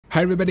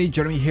Hi everybody,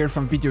 Jeremy here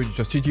from Video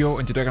Editor Studio,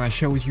 and today I'm going to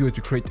show you how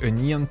to create a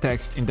neon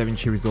text in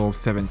Davinci Resolve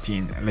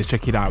 17. Let's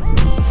check it out.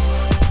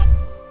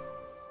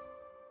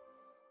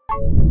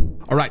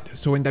 Alright,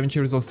 so in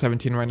Davinci Resolve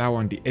 17 right now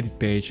on the edit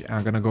page,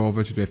 I'm going to go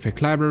over to the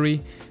effect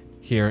library.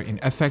 Here in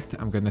effect,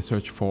 I'm going to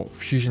search for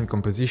fusion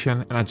composition,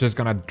 and I'm just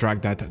going to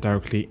drag that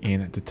directly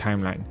in the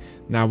timeline.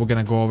 Now we're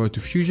going to go over to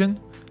fusion.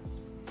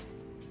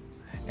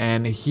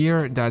 And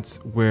here, that's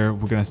where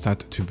we're going to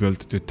start to build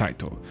the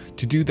title.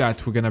 To do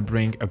that, we're going to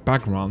bring a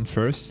background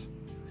first,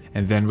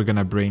 and then we're going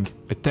to bring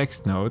a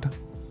text node.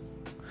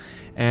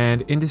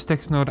 And in this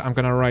text node, I'm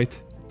going to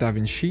write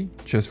Davinci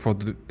just for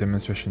the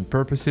demonstration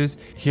purposes.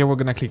 Here, we're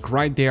going to click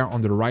right there on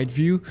the right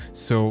view.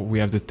 So we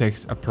have the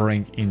text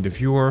appearing in the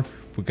viewer.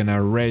 We're going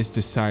to raise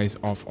the size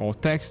of all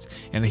text.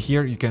 And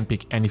here you can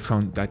pick any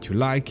font that you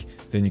like.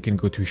 Then you can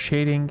go to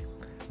shading.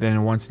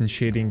 Then once in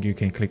shading, you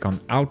can click on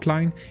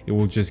outline. It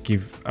will just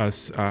give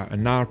us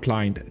an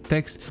outlined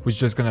text, which is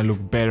just gonna look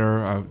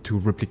better to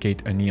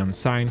replicate a neon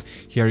sign.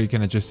 Here you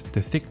can adjust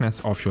the thickness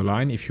of your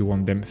line if you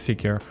want them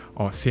thicker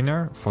or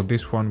thinner. For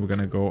this one, we're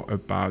gonna go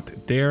about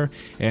there.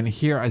 And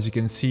here, as you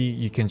can see,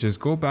 you can just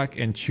go back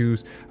and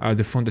choose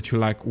the font that you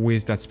like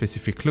with that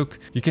specific look.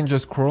 You can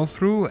just scroll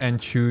through and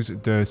choose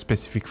the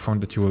specific font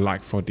that you would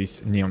like for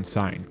this neon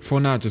sign. For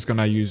now, just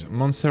gonna use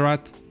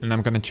Montserrat, and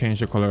I'm gonna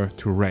change the color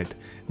to red.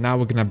 Now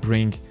we're gonna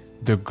bring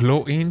the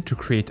glow in to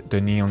create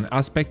the neon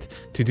aspect.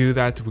 To do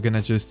that, we're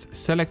gonna just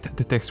select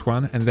the text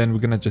one, and then we're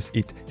gonna just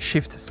hit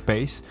Shift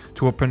Space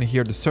to open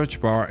here the search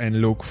bar and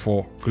look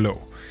for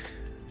glow.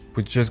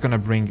 We're just gonna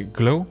bring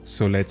glow,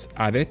 so let's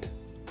add it.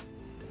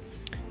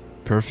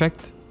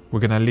 Perfect. We're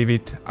gonna leave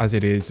it as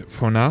it is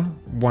for now.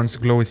 Once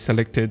glow is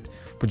selected,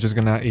 we're just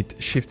gonna hit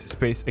Shift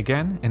Space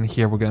again, and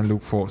here we're gonna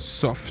look for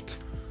soft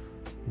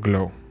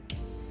glow.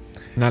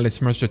 Now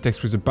let's merge the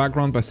text with the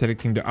background by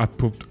selecting the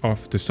output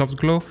of the soft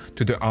glow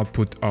to the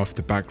output of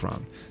the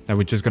background. Now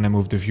we're just going to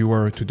move the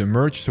viewer to the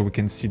merge so we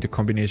can see the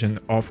combination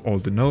of all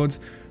the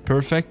nodes.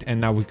 Perfect. And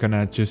now we're going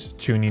to just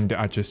tune in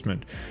the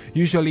adjustment.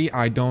 Usually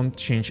I don't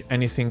change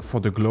anything for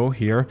the glow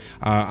here.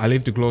 I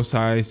leave the glow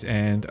size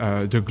and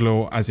the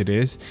glow as it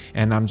is,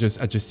 and I'm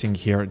just adjusting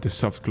here the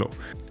soft glow.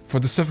 For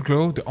the soft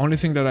glow, the only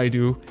thing that I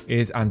do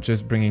is I'm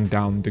just bringing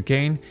down the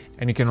gain,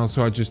 and you can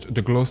also adjust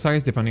the glow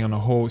size depending on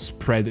how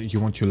spread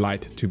you want your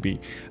light to be.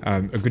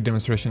 A good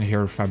demonstration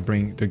here, if I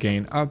bring the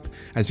gain up,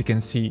 as you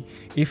can see,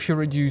 if you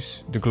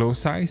reduce the glow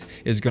size,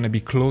 it's going to be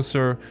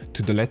closer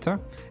to the letter.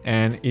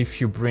 And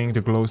if you bring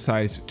the glow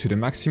size to the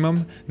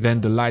maximum,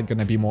 then the light going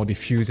to be more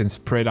diffuse and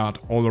spread out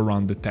all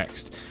around the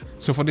text.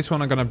 So for this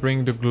one, I'm gonna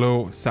bring the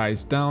glow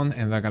size down,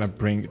 and I'm gonna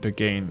bring the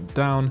gain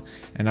down,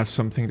 and have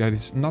something that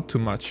is not too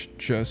much,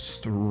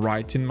 just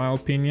right in my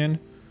opinion.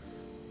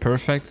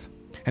 Perfect.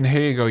 And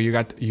here you go, you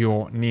got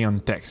your neon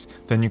text.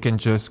 Then you can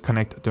just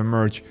connect the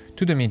merge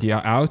to the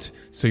media out,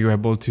 so you're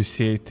able to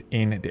see it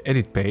in the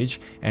edit page,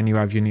 and you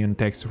have your neon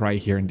text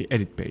right here in the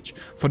edit page.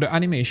 For the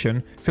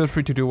animation, feel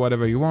free to do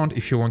whatever you want.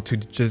 If you want to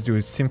just do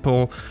a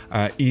simple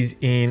ease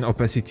in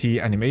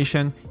opacity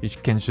animation, you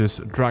can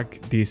just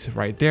drag this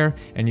right there,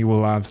 and you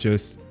will have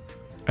just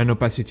an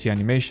opacity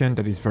animation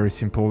that is very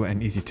simple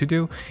and easy to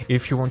do.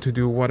 If you want to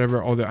do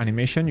whatever other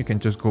animation, you can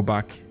just go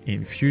back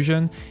in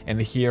Fusion,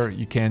 and here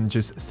you can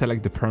just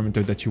select the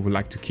parameter that you would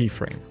like to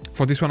keyframe.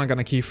 For this one, I'm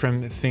gonna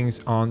keyframe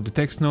things on the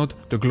text node,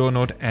 the glow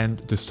node, and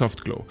the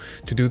soft glow.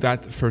 To do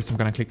that, first I'm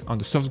gonna click on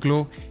the soft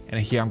glow, and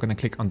here I'm gonna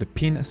click on the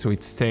pin so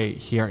it stay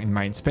here in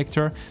my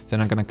inspector. Then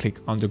I'm gonna click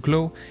on the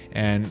glow,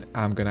 and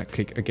I'm gonna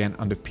click again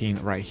on the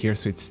pin right here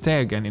so it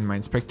stay again in my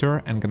inspector,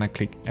 and I'm gonna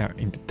click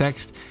in the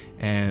text,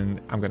 and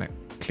I'm gonna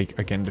click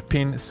again the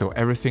pin, so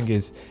everything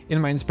is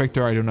in my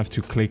inspector. I don't have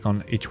to click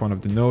on each one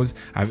of the nodes.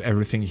 I have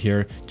everything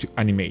here to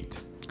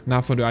animate. Now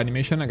for the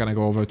animation, I'm gonna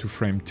go over to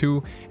frame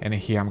 2, and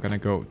here I'm gonna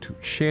go to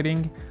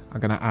shading. I'm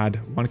gonna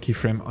add one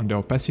keyframe on the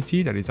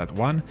opacity, that is at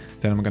 1.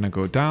 Then I'm gonna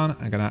go down.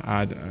 I'm gonna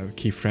add a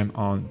keyframe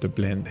on the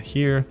blend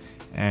here,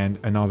 and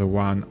another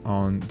one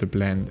on the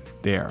blend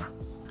there.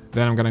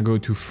 Then I'm gonna go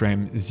to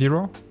frame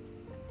 0,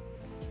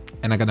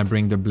 and I'm gonna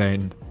bring the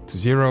blend to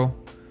 0,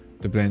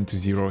 the blend to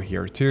 0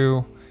 here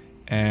too,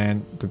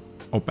 and the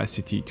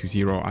opacity to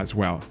 0 as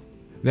well.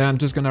 Then I'm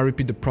just gonna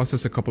repeat the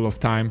process a couple of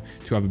times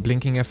to have a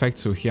blinking effect.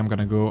 So here I'm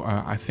gonna go,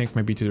 I think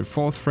maybe to the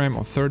 4th frame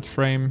or 3rd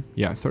frame.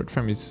 Yeah, 3rd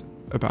frame is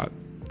about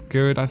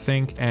good, I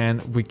think.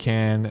 And we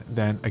can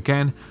then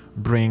again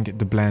bring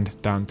the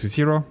blend down to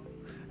 0.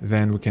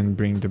 Then we can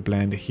bring the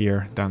blend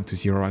here down to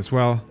 0 as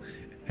well,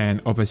 and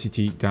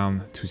opacity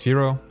down to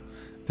 0.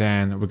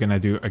 Then we're gonna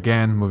do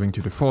again, moving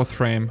to the 4th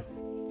frame.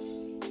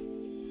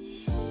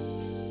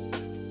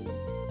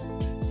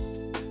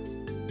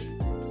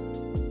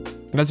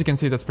 And as you can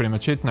see, that's pretty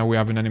much it. Now we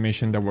have an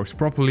animation that works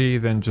properly.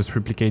 Then just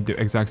replicate the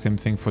exact same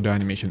thing for the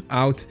animation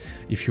out,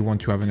 if you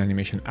want to have an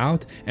animation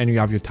out, and you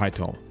have your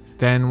title.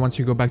 Then once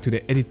you go back to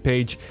the edit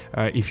page,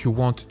 if you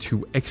want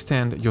to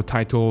extend your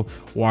title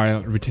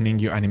while retaining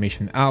your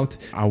animation out,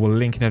 I will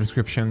link in the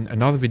description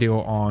another video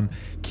on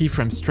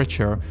keyframe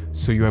stretcher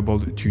so you're able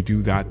to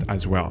do that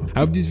as well. I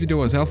hope this video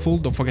was helpful.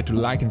 Don't forget to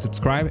like and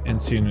subscribe, and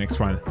see you in the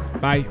next one.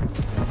 Bye.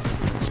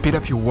 Speed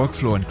up your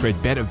workflow and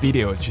create better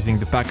videos using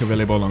the pack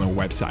available on our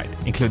website,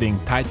 including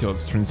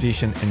titles,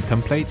 transition, and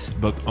templates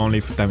built only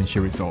for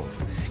Davinci Resolve.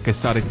 Get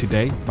started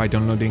today by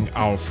downloading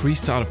our free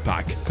starter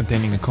pack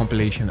containing a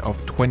compilation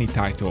of 20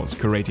 titles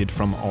curated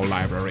from our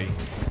library.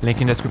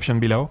 Link in the description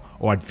below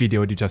or at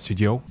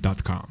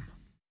videodigitalstudio.com.